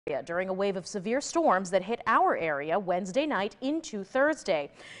during a wave of severe storms that hit our area Wednesday night into Thursday.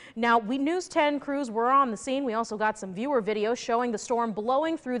 Now, News 10 crews were on the scene. We also got some viewer video showing the storm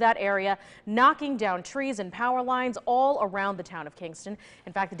blowing through that area, knocking down trees and power lines all around the town of Kingston.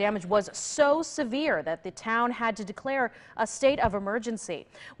 In fact, the damage was so severe that the town had to declare a state of emergency.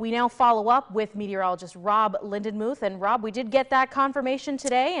 We now follow up with meteorologist Rob Lindenmuth. And Rob, we did get that confirmation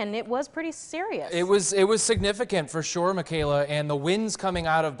today, and it was pretty serious. It was significant for sure, Michaela, and the winds coming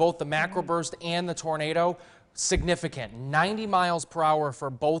out of both the Microburst and the tornado, significant. 90 miles per hour for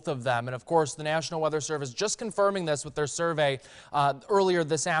both of them. And of course, the National Weather Service just confirming this with their survey earlier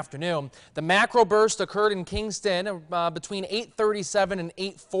this afternoon. The Microburst occurred in Kingston between 8:37 and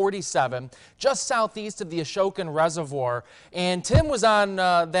 8:47, just southeast of the Ashokan Reservoir. And Tim was on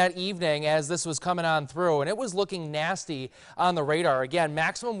that evening as this was coming on through, and it was looking nasty on the radar. Again,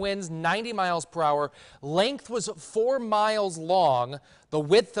 maximum winds 90 miles per hour. Length was 4 miles long. The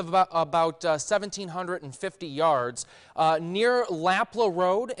width of about 1,750 yards, near Lapla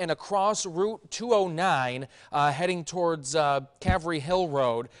Road and across Route 209, heading towards Cavalry Hill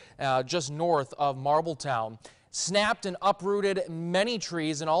Road, just north of Marbletown. Snapped and uprooted many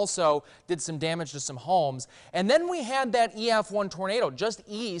trees and also did some damage to some homes. And then we had that EF1 tornado just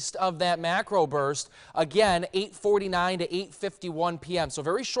east of that Microburst, again 8:49 to 8:51 p.m. So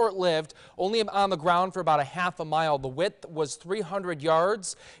very short-lived, only on the ground for about a half a mile. The width was 300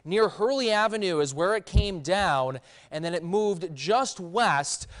 yards. Near Hurley Avenue is where it came down, and then it moved just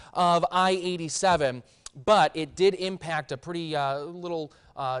west of I-87. But it did impact a pretty little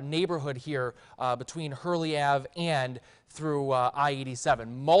neighborhood here between Hurley Ave and through I-87.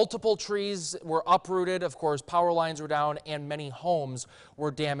 Multiple trees were uprooted, of course, power lines were down, and many homes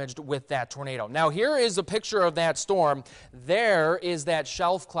were damaged with that tornado. Now, here is a picture of that storm. There is that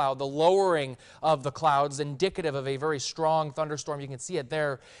shelf cloud, the lowering of the clouds, indicative of a very strong thunderstorm. You can see it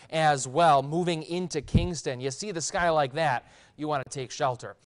there as well, moving into Kingston. You see the sky like that, you want to take shelter.